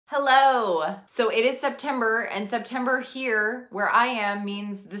Hello. So it is September, and September here where I am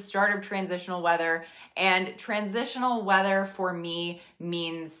means the start of transitional weather. And transitional weather for me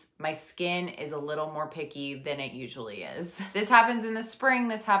means my skin is a little more picky than it usually is. This happens in the spring,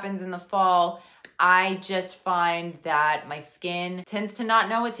 this happens in the fall. I just find that my skin tends to not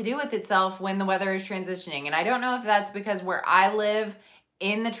know what to do with itself when the weather is transitioning. And I don't know if that's because where I live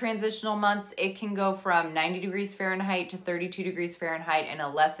in the transitional months, it can go from 90 degrees Fahrenheit to 32 degrees Fahrenheit in a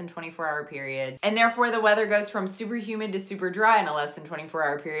less than 24-hour period. And therefore the weather goes from super humid to super dry in a less than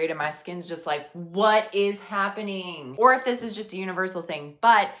 24-hour period, and my skin's just like, what is happening? Or if this is just a universal thing,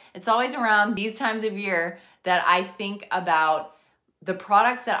 but it's always around these times of year that I think about the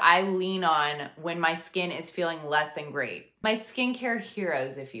products that I lean on when my skin is feeling less than great. My skincare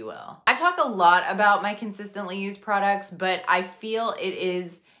heroes, if you will. I talk a lot about my consistently used products, but I feel it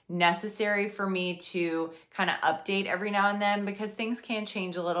is necessary for me to kind of update every now and then because things can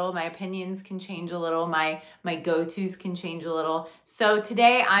change a little. My opinions can change a little. My go-tos can change a little. So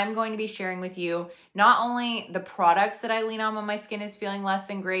today I'm going to be sharing with you not only the products that I lean on when my skin is feeling less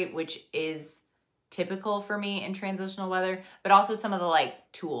than great, which is typical for me in transitional weather, but also some of the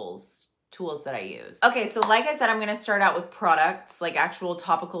tools that I use. Okay, so like I said, I'm gonna start out with products, like actual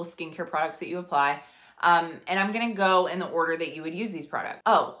topical skincare products that you apply. And I'm gonna go in the order that you would use these products.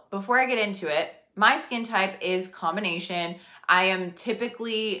 Oh, before I get into it, my skin type is combination. I am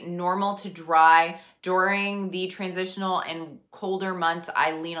typically normal to dry. During the transitional and colder months,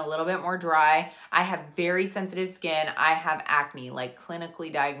 I lean a little bit more dry. I have very sensitive skin. I have acne, like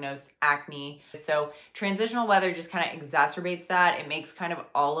clinically diagnosed acne. So transitional weather just kind of exacerbates that. It makes kind of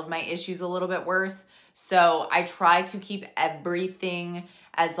all of my issues a little bit worse. So I try to keep everything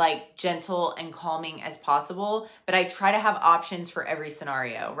as gentle and calming as possible, but I try to have options for every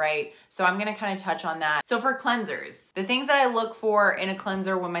scenario, right? So I'm gonna kind of touch on that. So for cleansers, the things that I look for in a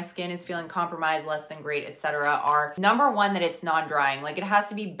cleanser when my skin is feeling compromised, less than great, etc., are number one, that it's non-drying. Like it has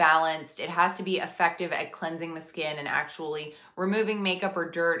to be balanced, it has to be effective at cleansing the skin and actually removing makeup or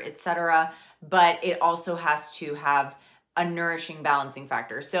dirt, etc., but it also has to have a nourishing balancing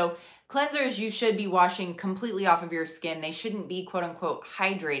factor. So cleansers, you should be washing completely off of your skin. They shouldn't be quote unquote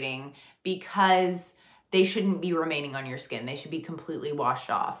hydrating because they shouldn't be remaining on your skin. They should be completely washed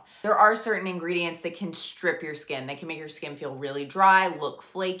off. There are certain ingredients that can strip your skin. They can make your skin feel really dry, look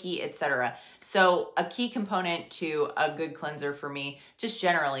flaky, etc. So a key component to a good cleanser for me, just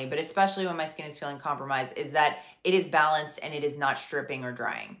generally, but especially when my skin is feeling compromised, is that it is balanced and it is not stripping or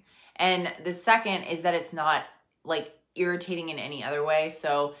drying. And the second is that it's not irritating in any other way.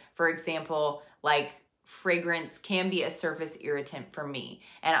 So for example, fragrance can be a surface irritant for me.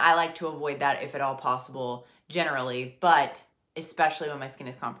 And I like to avoid that if at all possible, generally, but especially when my skin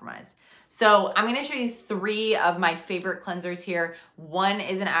is compromised. So I'm gonna show you 3 of my favorite cleansers here. One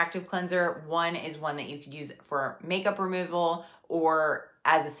is an active cleanser. One is one that you could use for makeup removal or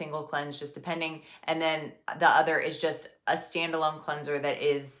as a single cleanse, just depending. And then the other is just a standalone cleanser that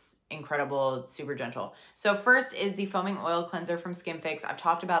is incredible, super gentle. So first is the foaming oil cleanser from Skinfix. I've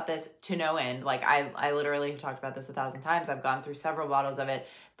talked about this to no end. I literally have talked about this 1,000 times. I've gone through several bottles of it.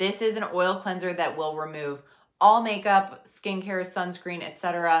 This is an oil cleanser that will remove all makeup, skincare, sunscreen,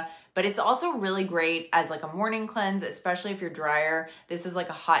 etc. But it's also really great as a morning cleanse, especially if you're drier. This is a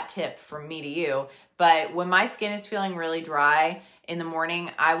hot tip from me to you. But when my skin is feeling really dry in the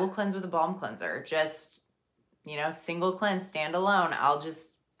morning, I will cleanse with a balm cleanser. Just, single cleanse, stand alone. I'll just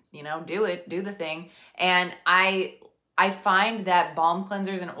do the thing. And I find that balm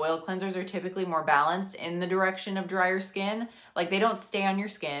cleansers and oil cleansers are typically more balanced in the direction of drier skin. They don't stay on your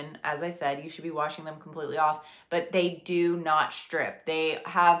skin. As I said, you should be washing them completely off, but they do not strip. They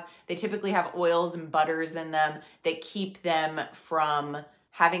typically have oils and butters in them that keep them from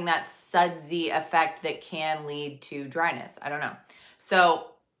having that sudsy effect that can lead to dryness. I don't know.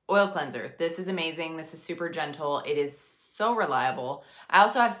 So oil cleanser, this is amazing. This is super gentle. It is so reliable. I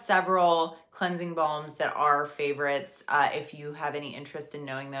also have several cleansing balms that are favorites. If you have any interest in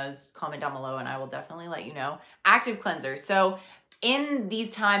knowing those, comment down below and I will definitely let you know. Active cleanser. So in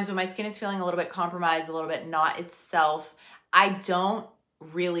these times when my skin is feeling a little bit compromised, a little bit not itself, I don't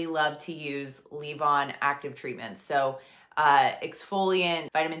really love to use leave-on active treatments. So exfoliant,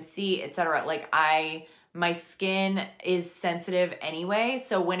 vitamin C, etc. My skin is sensitive anyway,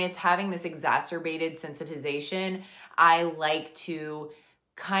 so when it's having this exacerbated sensitization, I like to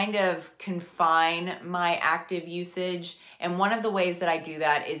kind of confine my active usage. And one of the ways that I do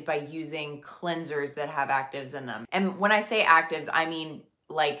that is by using cleansers that have actives in them. And when I say actives, I mean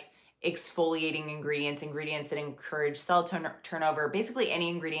exfoliating ingredients that encourage cell turnover, basically any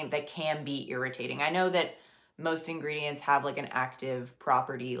ingredient that can be irritating. I know that most ingredients have like an active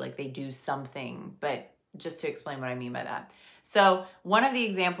property, like they do something, but just to explain what I mean by that. So one of the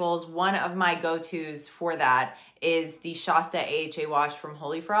examples, one of my go-tos for that is the Shasta AHA wash from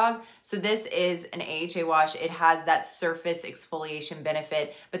Holy Frog. So this is an AHA wash. It has that surface exfoliation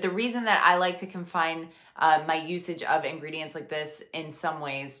benefit, but the reason that I like to confine my usage of ingredients like this in some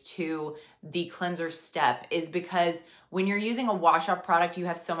ways to the cleanser step is because when you're using a wash-off product, you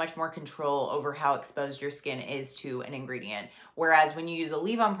have so much more control over how exposed your skin is to an ingredient. Whereas when you use a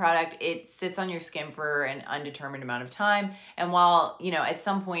leave-on product, it sits on your skin for an undetermined amount of time. And while, you know, at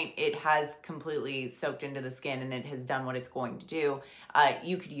some point it has completely soaked into the skin and it has done what it's going to do,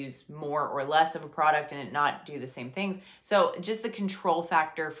 you could use more or less of a product and it not do the same things. So just the control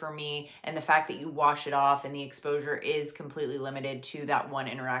factor for me and the fact that you wash it off and the exposure is completely limited to that one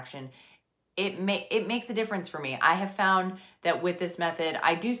interaction, it makes a difference for me. I have found that with this method,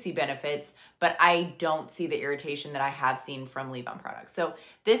 I do see benefits, but I don't see the irritation that I have seen from leave-on products. So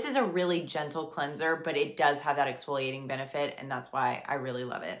this is a really gentle cleanser, but it does have that exfoliating benefit, and that's why I really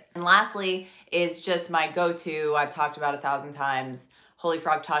love it. And lastly is just my go-to, I've talked about 1,000 times, Holy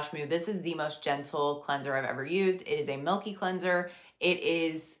Frog Tosh-Moo. This is the most gentle cleanser I've ever used. It is a milky cleanser. It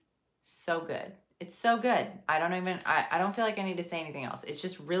is so good. It's so good. I don't feel like I need to say anything else. It's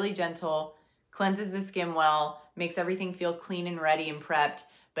just really gentle, cleanses the skin well, makes everything feel clean and ready and prepped,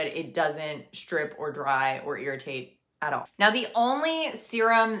 but it doesn't strip or dry or irritate at all. Now, the only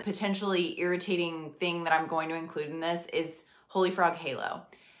serum potentially irritating thing that I'm going to include in this is Holy Frog Halo.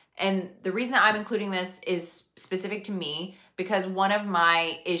 And the reason that I'm including this is specific to me because one of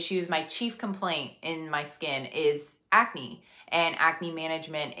my issues, my chief complaint in my skin is acne, and acne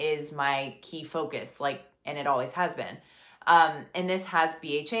management is my key focus, and it always has been. And this has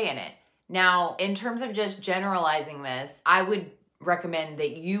BHA in it. Now, in terms of just generalizing this, I would recommend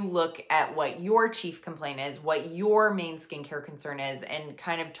that you look at what your chief complaint is, what your main skincare concern is, and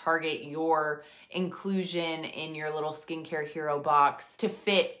kind of target your inclusion in your little skincare hero box to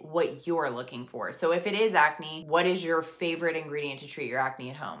fit what you're looking for. So if it is acne, what is your favorite ingredient to treat your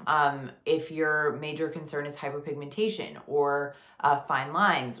acne at home? If your major concern is hyperpigmentation or fine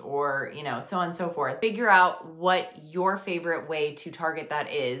lines or, so on and so forth, figure out what your favorite way to target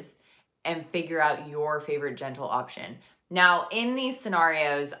that is and figure out your favorite gentle option. Now, in these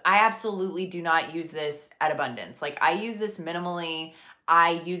scenarios, I absolutely do not use this at abundance. I use this minimally.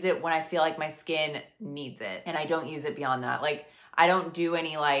 I use it when I feel like my skin needs it, and I don't use it beyond that. I don't do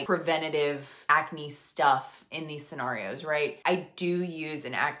any preventative acne stuff in these scenarios, right? I do use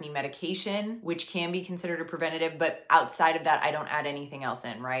an acne medication, which can be considered a preventative, but outside of that, I don't add anything else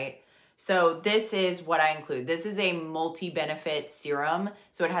in, right? So this is what I include. This is a multi-benefit serum.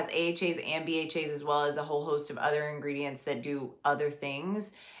 So it has AHAs and BHAs as well as a whole host of other ingredients that do other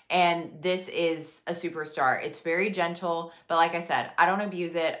things. And this is a superstar. It's very gentle, but like I said, I don't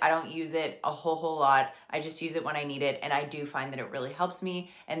abuse it. I don't use it a whole lot. I just use it when I need it. And I do find that it really helps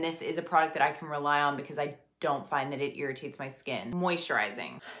me. And this is a product that I can rely on because I don't find that it irritates my skin.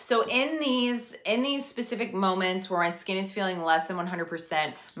 Moisturizing. So in these specific moments where my skin is feeling less than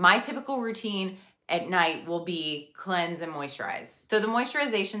 100%, my typical routine at night will be cleanse and moisturize. So the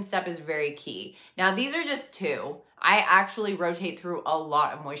moisturization step is very key. Now these are just two. I actually rotate through a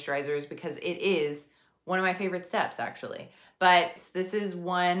lot of moisturizers because it is one of my favorite steps actually. But this is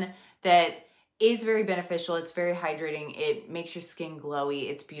one that is very beneficial. It's very hydrating. It makes your skin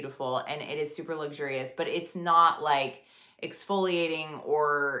glowy. It's beautiful and it is super luxurious, but it's not exfoliating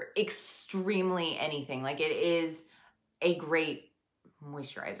or extremely anything. It is a great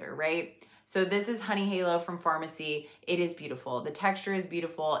moisturizer, right? So this is Honey Halo from Pharmacy. It is beautiful. The texture is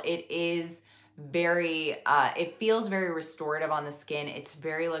beautiful. It is very, it feels very restorative on the skin. It's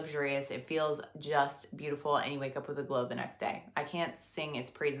very luxurious. It feels just beautiful and you wake up with a glow the next day. I can't sing its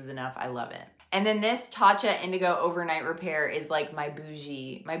praises enough. I love it. And then this Tatcha Indigo Overnight Repair is my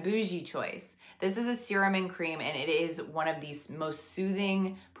bougie choice. This is a serum and cream and it is one of the most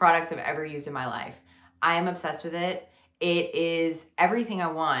soothing products I've ever used in my life. I am obsessed with it. It is everything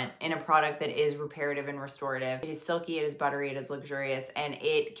I want in a product that is reparative and restorative. It is silky, it is buttery, it is luxurious, and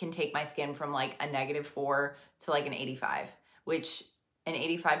it can take my skin from a -4 to an 85, which an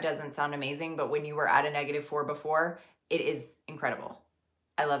 85 doesn't sound amazing, but when you were at a -4 before, it is incredible.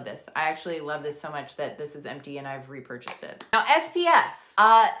 I love this. I actually love this so much that this is empty and I've repurchased it. Now SPF.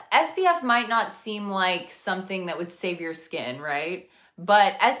 SPF might not seem like something that would save your skin, right?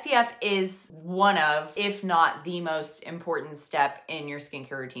 But SPF is one of, if not the most important step in your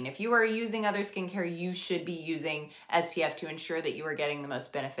skincare routine. If you are using other skincare, you should be using SPF to ensure that you are getting the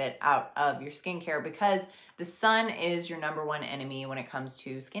most benefit out of your skincare, because the sun is your #1 enemy when it comes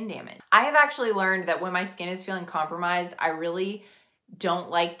to skin damage. I have actually learned that when my skin is feeling compromised, I really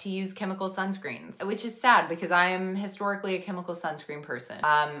don't like to use chemical sunscreens, which is sad because I am historically a chemical sunscreen person.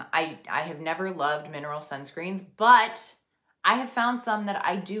 I have never loved mineral sunscreens, but I have found some that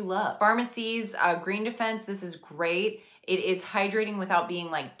I do love. Pharmacy's Green Defense, this is great. It is hydrating without being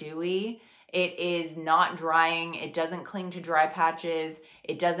like dewy. It is not drying. It doesn't cling to dry patches.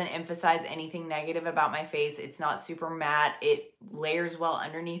 It doesn't emphasize anything negative about my face. It's not super matte. It layers well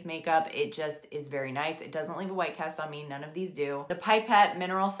underneath makeup. It just is very nice. It doesn't leave a white cast on me. None of these do. The Pipette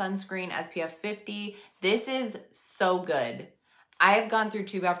Mineral Sunscreen SPF 50. This is so good. I have gone through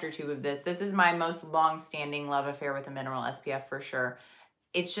tube after tube of this. This is my most long-standing love affair with a mineral SPF for sure.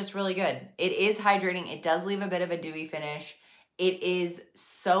 It's just really good. It is hydrating. It does leave a bit of a dewy finish. It is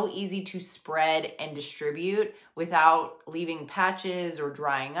so easy to spread and distribute without leaving patches or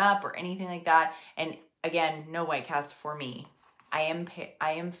drying up or anything like that. And again, no white cast for me. I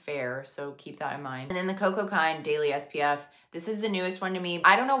am fair, so keep that in mind. And then the Coco Kind Daily SPF. This is the newest one to me.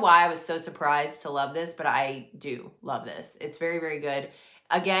 I don't know why I was so surprised to love this, but I do love this. It's very, very good.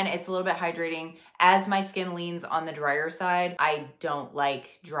 Again, it's a little bit hydrating. As my skin leans on the drier side, I don't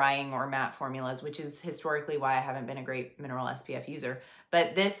like drying or matte formulas, which is historically why I haven't been a great mineral SPF user.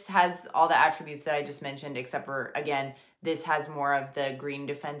 But this has all the attributes that I just mentioned, except for, again, this has more of the Green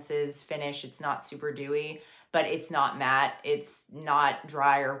Defenses finish. It's not super dewy, but it's not matte. It's not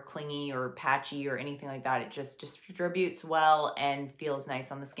dry or clingy or patchy or anything like that. It just distributes well and feels nice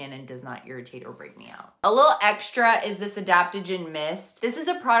on the skin and does not irritate or break me out. A little extra is this Adaptogen Mist. This is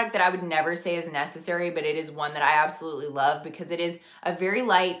a product that I would never say is necessary, but it is one that I absolutely love because it is a very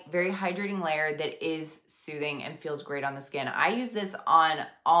light, very hydrating layer that is soothing and feels great on the skin. I use this on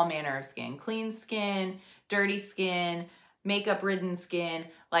all manner of skin, clean skin, dirty skin, makeup-ridden skin.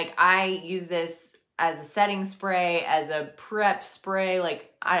 Like, I use this as a setting spray, as a prep spray.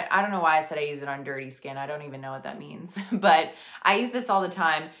 Like, I don't know why I said I use it on dirty skin. I don't even know what that means, but I use this all the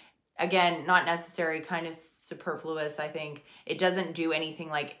time. Again, not necessary, kind of superfluous, I think. It doesn't do anything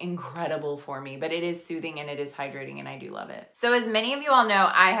like incredible for me, but it is soothing and it is hydrating and I do love it. So as many of you all know,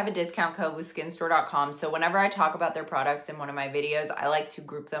 I have a discount code with skinstore.com. So whenever I talk about their products in one of my videos, I like to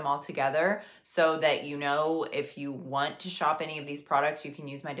group them all together so that you know if you want to shop any of these products, you can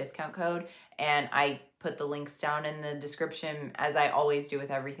use my discount code. And I put the links down in the description as I always do with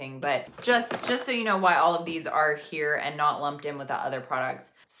everything, but just so you know why all of these are here and not lumped in with the other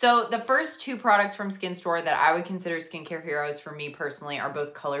products. So the first two products from Skin Store that I would consider skincare heroes for me personally are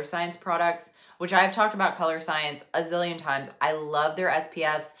both Color Science products, which I've talked about Color Science a zillion times. I love their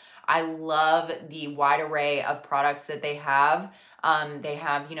SPFs. I love the wide array of products that they have. They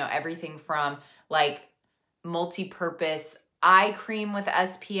have, you know, everything from like multi-purpose eye cream with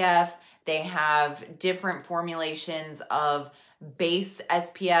SPF. They have different formulations of base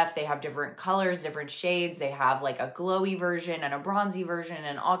SPF. They have different colors, different shades. They have like a glowy version and a bronzy version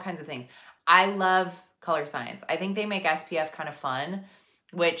and all kinds of things. I love Color Science. I think they make SPF kind of fun,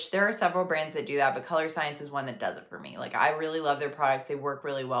 which there are several brands that do that, but Color Science is one that does it for me. Like, I really love their products. They work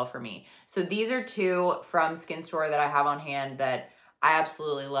really well for me. So these are two from Skin Store that I have on hand that I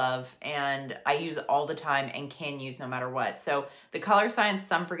absolutely love and I use all the time and can use no matter what. So the Color Science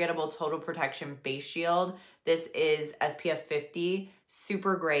Sun Forgettable Total Protection Face Shield. This is SPF 50,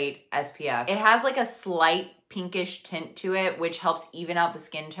 super great SPF. It has like a slight pinkish tint to it, which helps even out the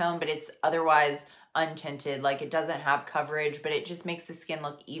skin tone, but it's otherwise untinted. Like, it doesn't have coverage, but it just makes the skin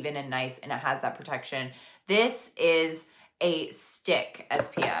look even and nice, and it has that protection. This is a stick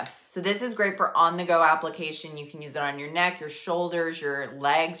SPF. So this is great for on-the-go application. You can use it on your neck, your shoulders, your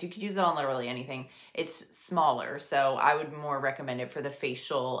legs. You could use it on literally anything. It's smaller, so I would more recommend it for the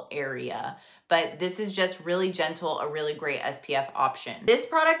facial area. But this is just really gentle, a really great SPF option. This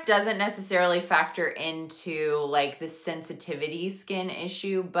product doesn't necessarily factor into like the sensitivity skin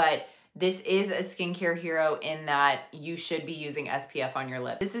issue, but this is a skincare hero in that you should be using SPF on your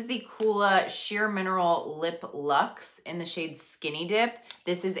lips. This is the Coola Sheer Mineral Lip Luxe in the shade Skinny Dip.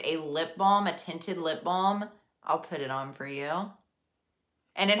 This is a lip balm, a tinted lip balm. I'll put it on for you.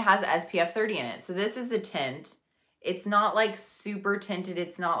 And it has SPF 30 in it. So this is the tint. It's not like super tinted.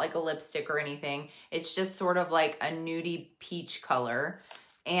 It's not like a lipstick or anything. It's just sort of like a nudie peach color.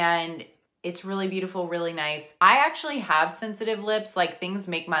 And It's really beautiful, really nice. I actually have sensitive lips, like things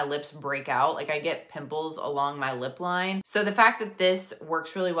make my lips break out. Like I get pimples along my lip line. So the fact that this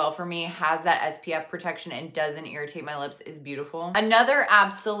works really well for me, has that SPF protection and doesn't irritate my lips is beautiful. Another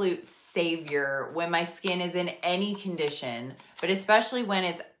absolute savior when my skin is in any condition, but especially when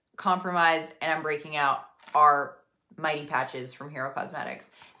it's compromised and I'm breaking out, are Mighty Patches from Hero Cosmetics.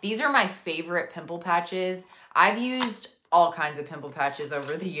 These are my favorite pimple patches. I've used all kinds of pimple patches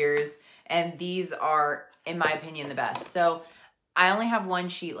over the years, and these are, in my opinion, the best. So I only have one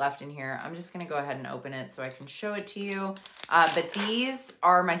sheet left in here. I'm just gonna go ahead and open it so I can show it to you. But these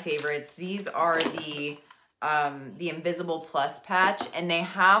are my favorites. These are the Invisible Plus patch, and they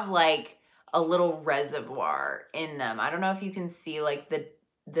have like a little reservoir in them. I don't know if you can see like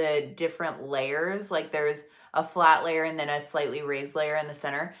the different layers. Like there's a flat layer and then a slightly raised layer in the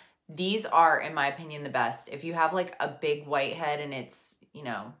center. These are, in my opinion, the best. If you have like a big white head and it's, you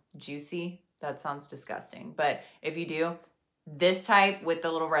know, juicy, that sounds disgusting. But if you do, this type with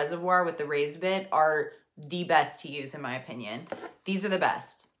the little reservoir with the raised bit are the best to use, in my opinion. These are the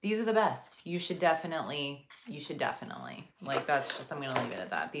best. These are the best. You should definitely, like that's just, I'm gonna leave it at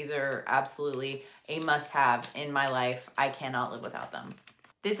that. These are absolutely a must-have in my life. I cannot live without them.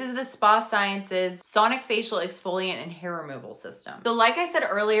 This is the Spa Sciences Sonic Facial Exfoliant and Hair Removal System. So like I said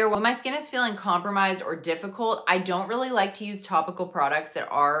earlier, when my skin is feeling compromised or difficult, I don't really like to use topical products that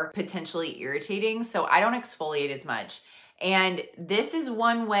are potentially irritating, so I don't exfoliate as much. And this is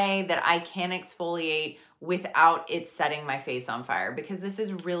one way that I can exfoliate without it setting my face on fire, because this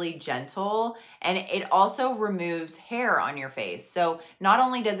is really gentle and it also removes hair on your face. So not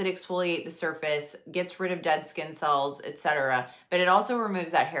only does it exfoliate the surface, gets rid of dead skin cells, etc., but it also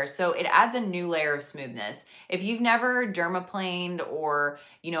removes that hair. So it adds a new layer of smoothness. If you've never dermaplaned or,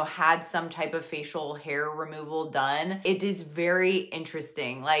 you know, had some type of facial hair removal done, it is very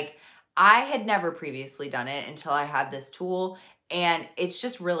interesting. Like I had never previously done it until I had this tool, and it's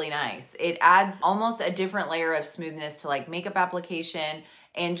just really nice. It adds almost a different layer of smoothness to like makeup application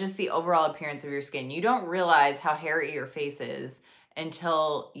and just the overall appearance of your skin. You don't realize how hairy your face is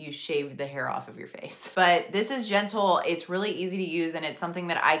until you shave the hair off of your face. But this is gentle, it's really easy to use, and it's something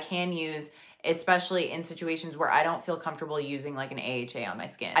that I can use, especially in situations where I don't feel comfortable using like an AHA on my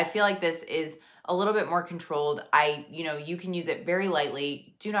skin. I feel like this is a little bit more controlled. You can use it very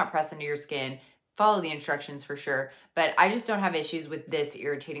lightly. Do not press into your skin. Follow the instructions for sure, but I just don't have issues with this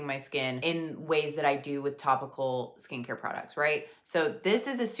irritating my skin in ways that I do with topical skincare products, right? So this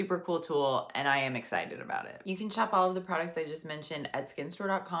is a super cool tool and I am excited about it. You can shop all of the products I just mentioned at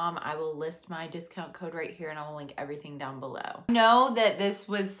skinstore.com. I will list my discount code right here and I will link everything down below. Know that this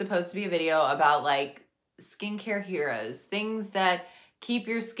was supposed to be a video about like skincare heroes, things that keep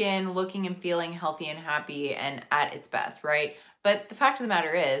your skin looking and feeling healthy and happy and at its best, right? But the fact of the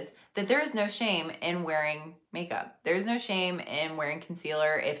matter is that there is no shame in wearing makeup. There's no shame in wearing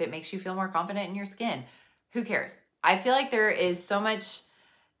concealer if it makes you feel more confident in your skin. Who cares? I feel like there is so much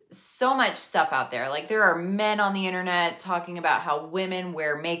stuff out there. Like there are men on the internet talking about how women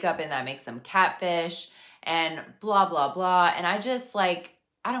wear makeup and that makes them catfish and blah, blah, blah. And I just like,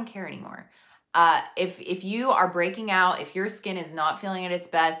 I don't care anymore. If you are breaking out, if your skin is not feeling at its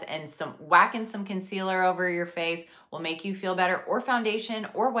best and whacking some concealer over your face will make you feel better, or foundation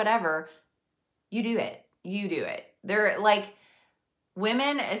or whatever, you do it. You do it. They're like,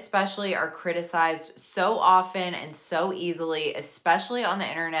 women especially are criticized so often and so easily, especially on the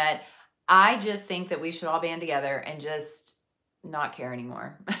internet. I just think that we should all band together and just not care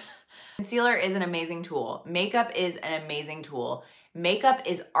anymore. Concealer is an amazing tool. Makeup is an amazing tool. Makeup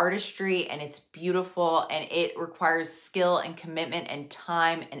is artistry and it's beautiful and it requires skill and commitment and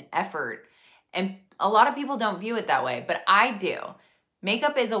time and effort. And a lot of people don't view it that way, but I do.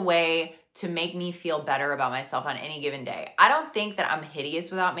 Makeup is a way to make me feel better about myself on any given day. I don't think that I'm hideous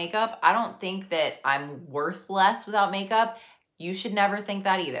without makeup. I don't think that I'm worth less without makeup. You should never think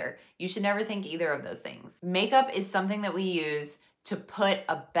that either. You should never think either of those things. Makeup is something that we use to put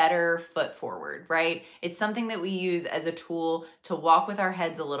a better foot forward, right? It's something that we use as a tool to walk with our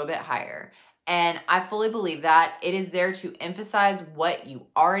heads a little bit higher. And I fully believe that it is there to emphasize what you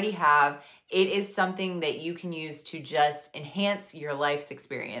already have. It is something that you can use to just enhance your life's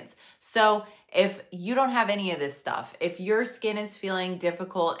experience. So if you don't have any of this stuff, if your skin is feeling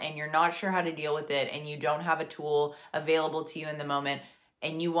difficult and you're not sure how to deal with it and you don't have a tool available to you in the moment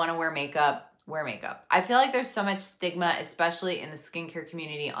and you want to wear makeup, wear makeup. I feel like there's so much stigma, especially in the skincare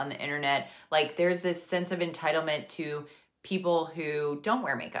community on the internet. Like there's this sense of entitlement to people who don't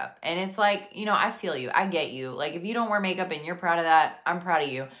wear makeup. And it's like, you know, I feel you, I get you. Like if you don't wear makeup and you're proud of that, I'm proud of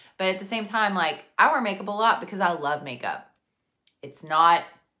you. But at the same time, like I wear makeup a lot because I love makeup. It's not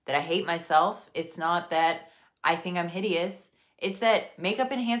that I hate myself. It's not that I think I'm hideous. It's that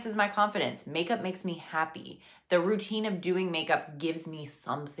makeup enhances my confidence. Makeup makes me happy. The routine of doing makeup gives me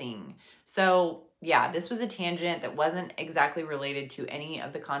something. So yeah, this was a tangent that wasn't exactly related to any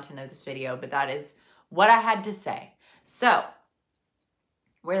of the content of this video, but that is what I had to say. So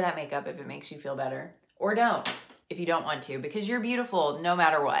wear that makeup if it makes you feel better, or don't if you don't want to, because you're beautiful no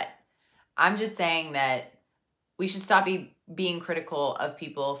matter what. I'm just saying that we should stop being critical of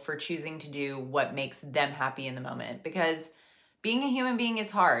people for choosing to do what makes them happy in the moment, because being a human being is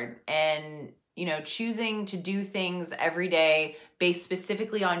hard, and you know, choosing to do things every day based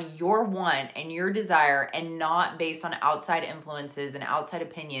specifically on your want and your desire and not based on outside influences and outside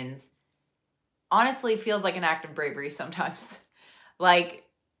opinions honestly feels like an act of bravery sometimes. Like,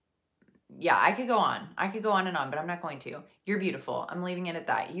 yeah, I could go on. I could go on and on, but I'm not going to. You're beautiful. I'm leaving it at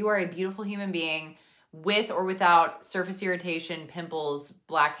that. You are a beautiful human being with or without surface irritation, pimples,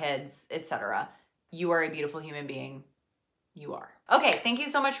 blackheads, etc. You are a beautiful human being. You are. Okay, thank you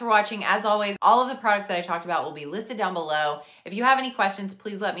so much for watching. As always, all of the products that I talked about will be listed down below. If you have any questions,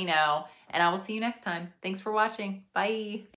 please let me know, and I will see you next time. Thanks for watching. Bye.